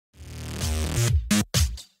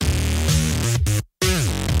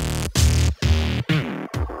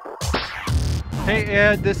Hey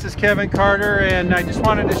Ed, this is Kevin Carter, and I just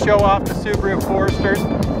wanted to show off the Subaru Foresters.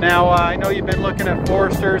 Now I know you've been looking at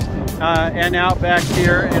Foresters and Outbacks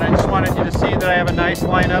here, and I just wanted you to see that I have a nice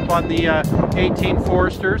lineup on the 18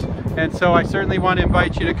 Foresters, and so I certainly want to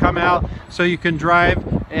invite you to come out so you can drive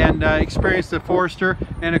and experience the Forester,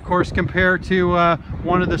 and of course compare to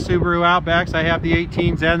one of the Subaru Outbacks. I have the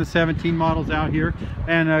 18s and the 17 models out here,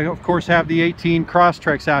 and of course have the 18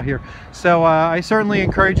 Crosstreks out here. So I certainly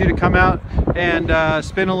encourage you to come out and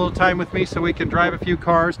spend a little time with me so we can drive a few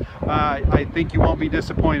cars. I think you won't be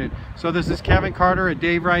disappointed. So this is Kevin Carter at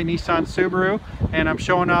Dave Wright Nissan Subaru, and I'm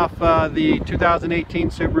showing off the 2018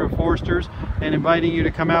 Subaru Foresters and inviting you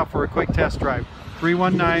to come out for a quick test drive.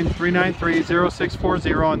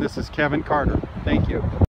 319-393-0640, and this is Kevin Carter. Thank you.